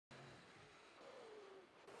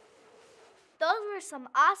for some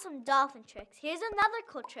awesome dolphin tricks. Here's another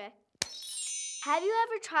cool trick. Have you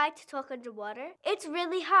ever tried to talk underwater? It's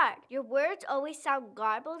really hard. Your words always sound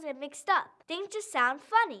garbled and mixed up. Things just sound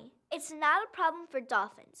funny. It's not a problem for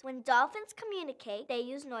dolphins. When dolphins communicate, they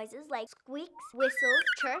use noises like squeaks, whistles,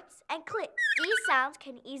 chirps, and clicks. These sounds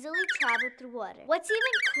can easily travel through water. What's even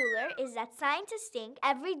cooler is that scientists think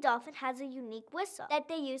every dolphin has a unique whistle that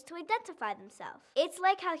they use to identify themselves. It's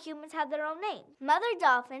like how humans have their own names. Mother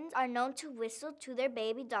dolphins are known to whistle to their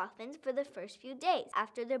baby dolphins for the first few days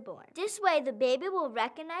after they're born. This way, the baby will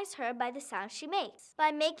recognize her by the sound she makes.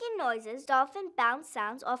 By making noises, dolphins bounce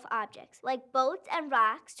sounds off objects like boats and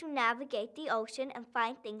rocks to navigate the ocean and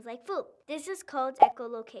find things like food. This is called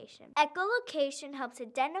echolocation. Echolocation helps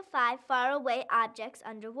identify faraway objects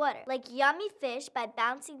underwater, like yummy fish, by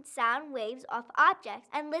bouncing sound waves off objects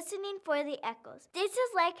and listening for the echoes. This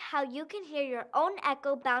is like how you can hear your own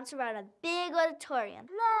echo bounce around a big auditorium.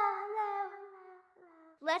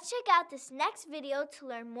 Let's check out this next video to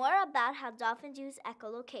learn more about how dolphins use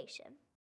echolocation.